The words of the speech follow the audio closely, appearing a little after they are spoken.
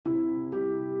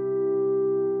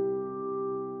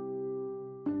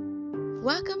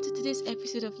Welcome to today's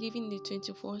episode of Living in the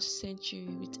 21st Century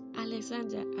with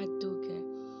Alexandra Adoga.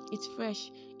 It's fresh,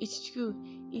 it's true,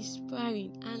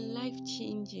 inspiring, and life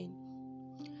changing.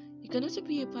 You can also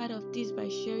be a part of this by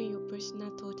sharing your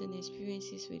personal thoughts and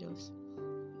experiences with us.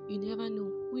 You never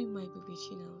know who you might be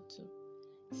reaching out to.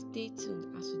 Stay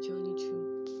tuned as we journey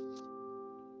through.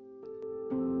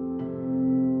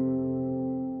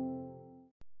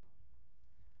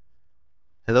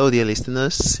 Hello, dear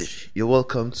listeners. You're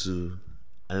welcome to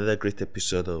another great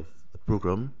episode of the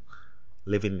program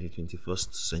Living in the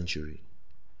 21st Century.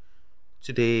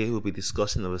 Today, we'll be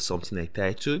discussing about something I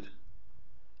titled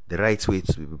The Right Way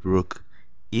to Be Broke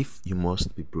If You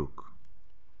Must Be Broke.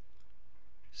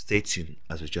 Stay tuned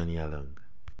as we journey along.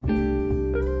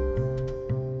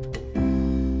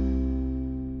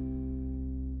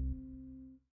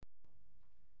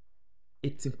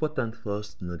 It's important for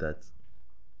us to know that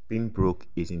being broke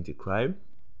isn't a crime,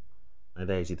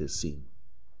 neither is it a sin.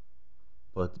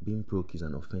 But being broke is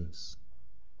an offense.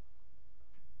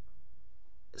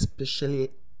 Especially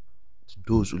to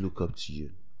those who look up to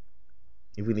you.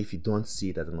 Even if you don't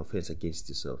see it as an offense against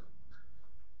yourself.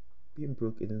 Being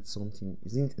broke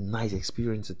isn't a nice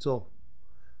experience at all.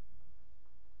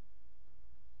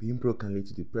 Being broke can lead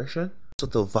to depression,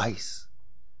 sort of vice.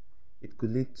 It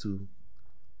could lead to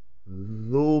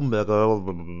low.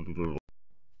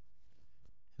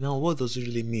 Now, what does it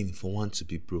really mean for one to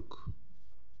be broke?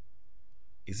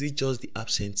 Is it just the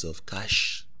absence of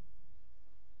cash?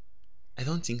 I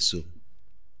don't think so.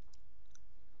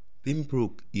 Being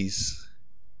broke is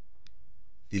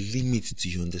the limit to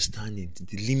your understanding,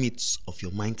 the limits of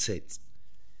your mindset.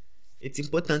 It's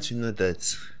important to know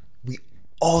that we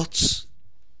ought to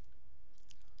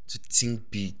think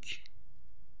big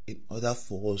in order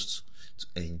for us to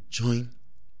enjoy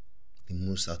the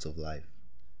most out of life.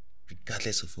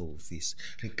 Regardless of what we face,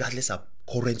 regardless of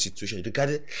current situation,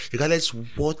 regardless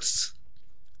what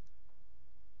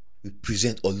we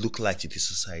present or look like to the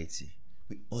society,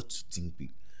 we ought to think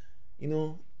big. You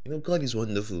know, God is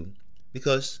wonderful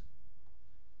because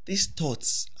these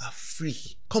thoughts are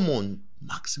free. Come on,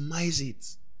 maximize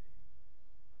it.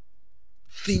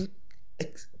 Think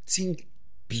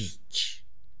big.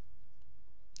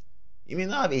 You may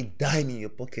not have a dime in your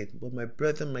pocket, but my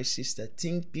brother, my sister,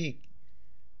 think big.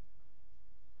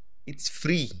 It's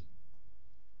free.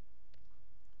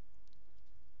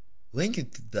 When you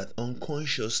do that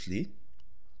unconsciously,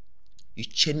 you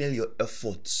channel your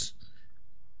efforts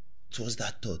towards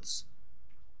that thought.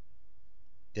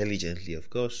 Diligently,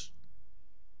 of course.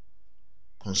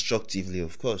 Constructively,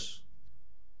 of course.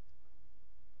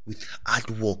 With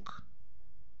hard work.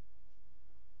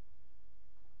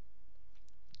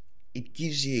 It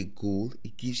gives you a goal,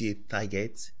 it gives you a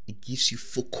target, it gives you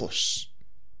focus.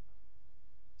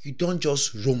 You don't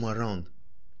just roam around,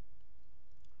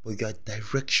 but you are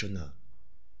directional.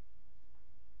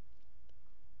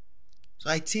 So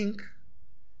I think,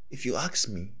 if you ask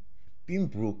me, being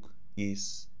broke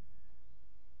is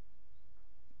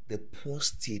the poor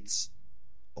state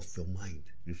of your mind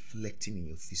reflecting in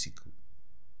your physical.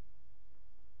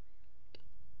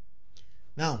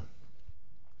 Now,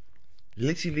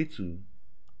 relatively to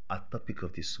our topic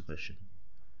of discussion,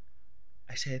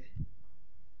 I said,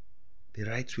 the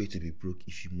right way to be broke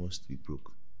if you must be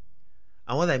broke.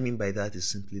 And what I mean by that is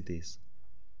simply this.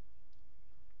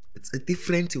 It's a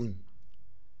different thing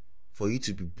for you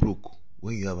to be broke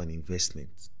when you have an investment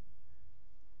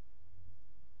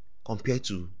compared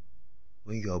to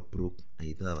when you are broke and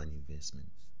you don't have an investment.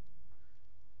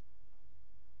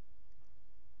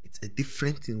 It's a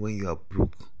different thing when you are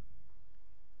broke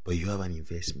but you have an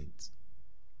investment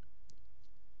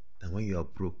than when you are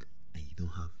broke and you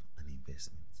don't have an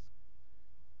investment.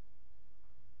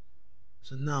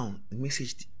 So now, the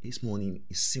message this morning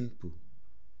is simple.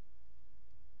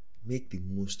 Make the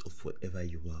most of whatever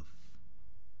you have.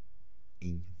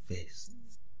 Invest.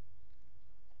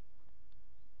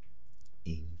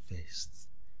 Invest.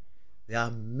 There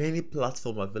are many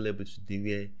platforms available today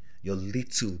where your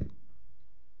little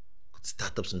could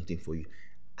start up something for you.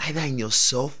 Either in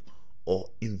yourself or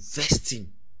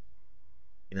investing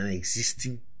in an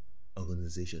existing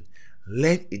organization.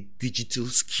 Learn a digital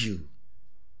skill.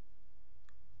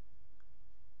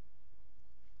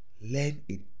 Learn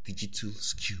a digital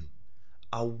skill.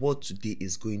 Our world today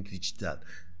is going digital.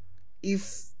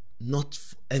 If not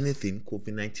for anything,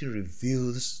 COVID-19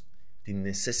 reveals the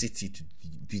necessity to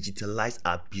digitalize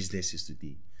our businesses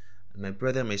today. And my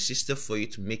brother, my sister, for you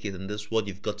to make it in this world,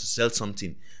 you've got to sell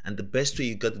something. And the best way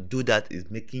you got to do that is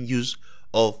making use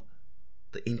of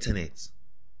the internet.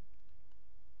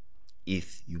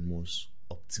 If you must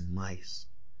optimize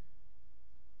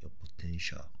your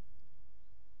potential.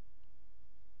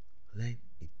 Learn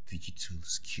a digital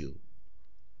skill.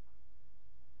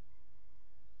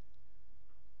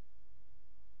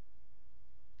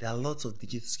 There are lots of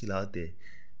digital skills out there: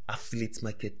 affiliate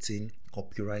marketing,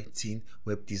 copywriting,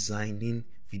 web designing,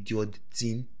 video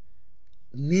editing.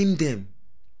 Name them.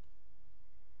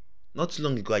 Not too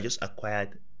long ago, I just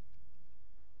acquired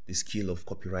the skill of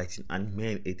copywriting, and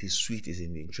man, it is sweet, it's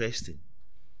interesting.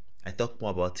 I talk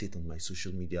more about it on my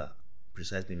social media,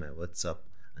 precisely my WhatsApp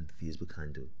and Facebook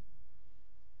handle.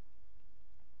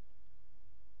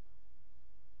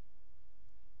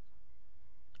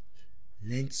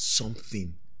 Learn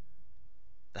something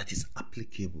that is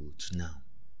applicable to now,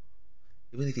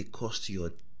 even if it costs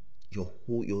you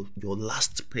your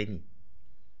last penny.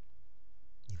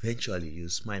 Eventually, you'll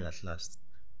smile at last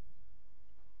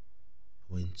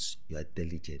once you are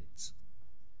diligent.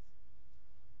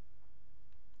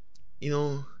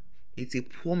 It's a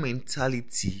poor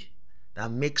mentality that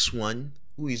makes one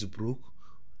who is broke,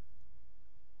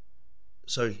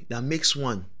 that makes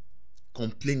one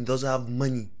complain doesn't have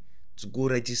money to go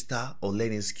register or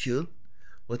learn a skill,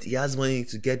 but he has money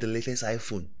to get the latest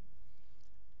iPhone.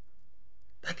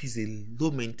 That is a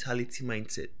low mentality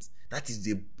mindset. That is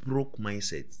a broke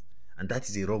mindset. And that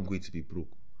is a wrong way to be broke.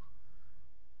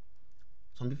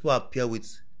 Some people appear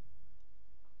with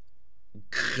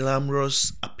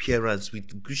glamorous appearance,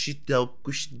 with Gucci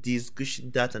this,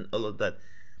 Gucci that, and all of that,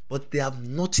 but they have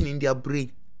nothing in their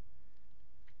brain.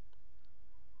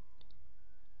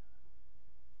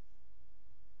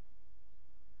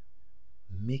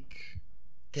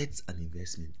 Get an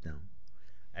investment down.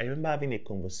 I remember having a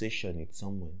conversation with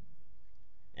someone,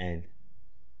 and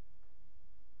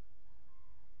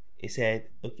he said,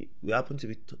 okay, we happen to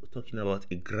be talking about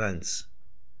a grant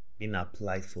being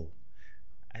applied for.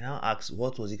 I now asked,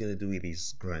 what was he going to do with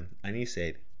his grant? And he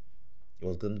said he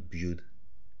was going to build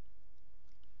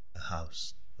a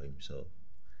house for himself.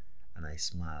 And I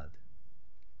smiled.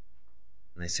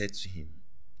 And I said to him,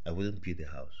 I wouldn't build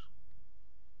a house.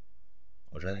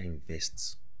 I'd rather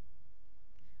invest.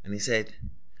 And he said,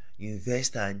 you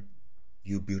invest and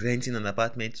you'll be renting an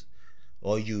apartment,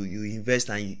 or you invest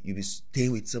and you'll be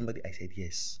staying with somebody. I said,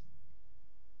 yes.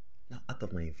 Now, out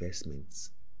of my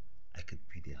investments, I could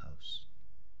build a house.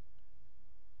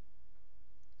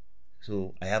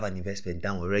 So I have an investment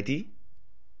down already.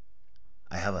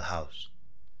 I have a house.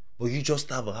 But you just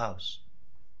have a house.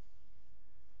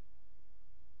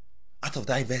 Out of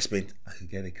that investment, I could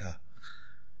get a car.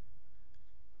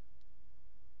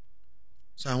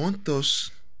 So I want us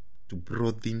to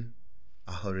broaden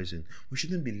our horizon. We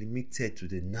shouldn't be limited to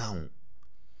the now.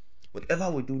 Whatever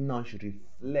we do now should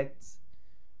reflect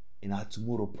in our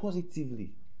tomorrow positively.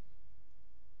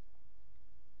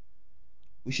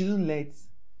 We shouldn't let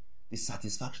the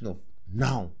satisfaction of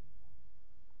now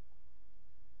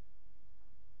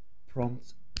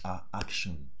prompt our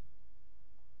action,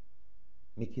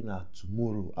 making our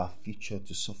tomorrow, our future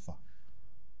to suffer.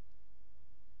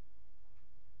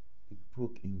 Be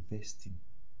broke investing.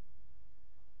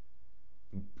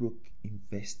 Be broke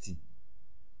investing.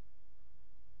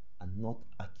 And not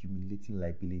accumulating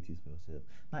liabilities for yourself.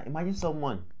 Now imagine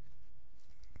someone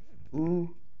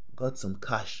who got some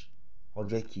cash,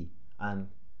 100k, and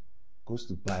goes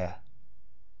to buy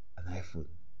an iPhone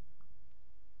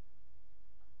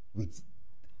with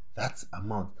that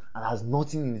amount and has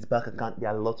nothing in his bank account. There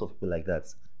are lots of people like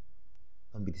that.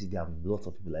 Don't be deceived, there are lots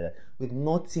of people like that with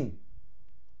nothing.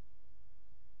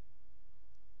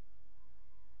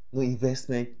 No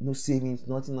investment, no savings,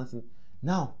 nothing.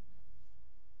 Now,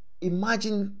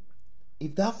 imagine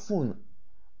if that phone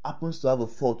happens to have a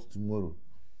fault tomorrow.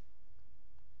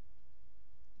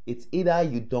 It's either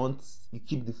you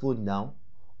keep the phone now,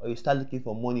 or you start looking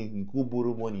for money, you go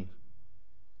borrow money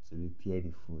to repair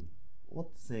the phone.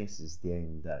 What sense is there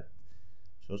in that?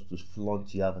 Just to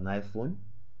flaunt you have an iPhone?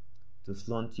 To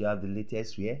flaunt you have the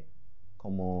latest wear?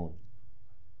 Come on.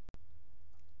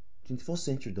 21st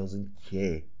century doesn't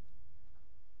care.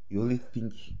 You only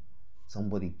think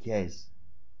somebody cares.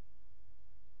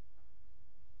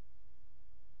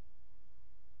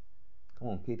 Come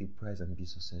on, pay the price and be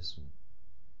successful.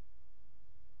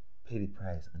 Pay the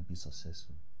price and be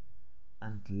successful.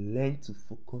 And learn to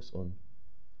focus on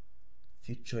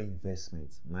future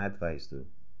investments. My advice though,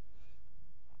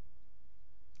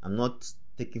 I'm not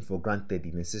taking for granted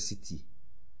the necessity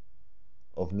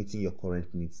of meeting your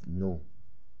current needs. No.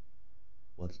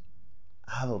 But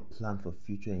have a plan for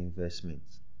future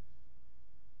investments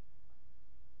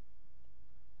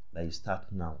that you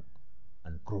start now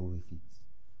and grow with it.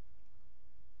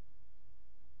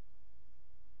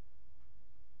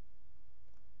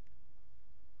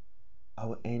 I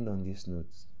will end on this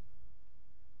note.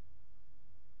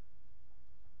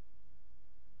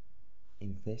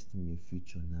 Invest in your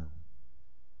future now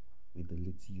with the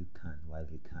little you can while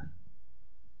you can,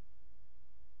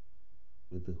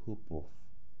 with the hope of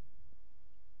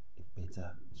a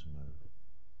better tomorrow.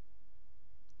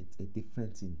 It's a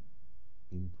different thing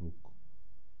being broke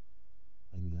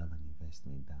when you have an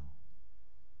investment down.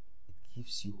 It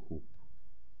gives you hope.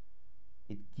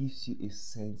 It gives you a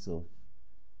sense of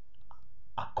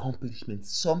accomplishment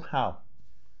somehow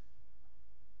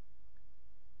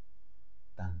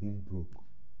than being broke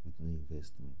with no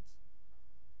investment.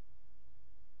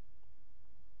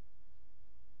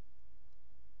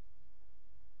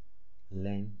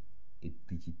 Learn a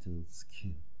digital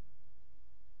skill.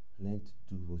 Learn to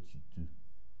do what you do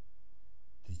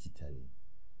digitally.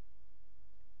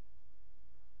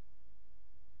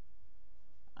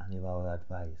 And if I would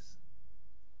advise,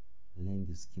 learn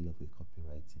the skill of a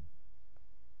copywriting.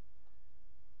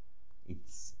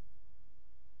 It's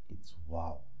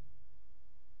wow.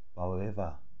 But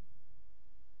however,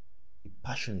 be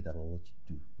passionate about what you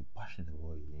do. Be passionate about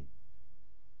what you learn.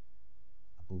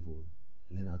 Above all,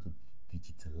 learn how to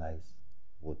digitalize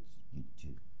what you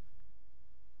do.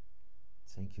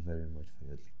 Thank you very much for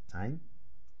your time,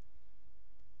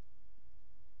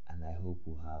 and I hope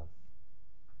we'll have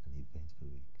an eventful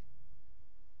week.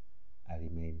 I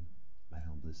remain my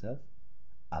humble self,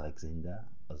 Alexander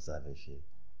Ozaveshe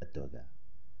Adoga.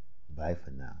 Bye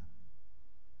for now.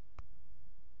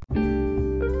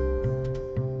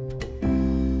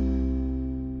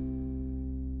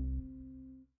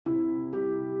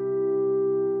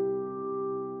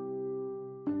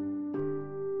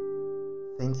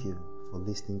 Thank you for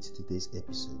listening to today's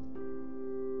episode.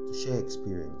 To share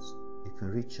experience, you can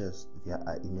reach us via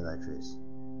our email address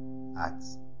at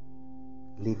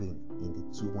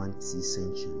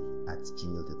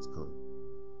livinginthe21th-century@gmail.com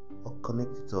or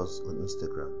connect with us on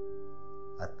Instagram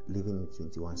at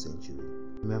livingin21century.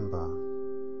 Remember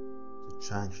to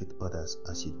try and treat others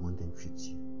as you'd want them to treat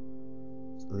you.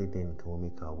 So only then can we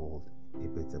make our world a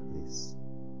better place.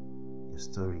 Your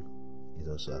story is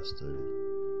also our story.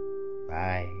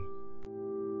 Bye.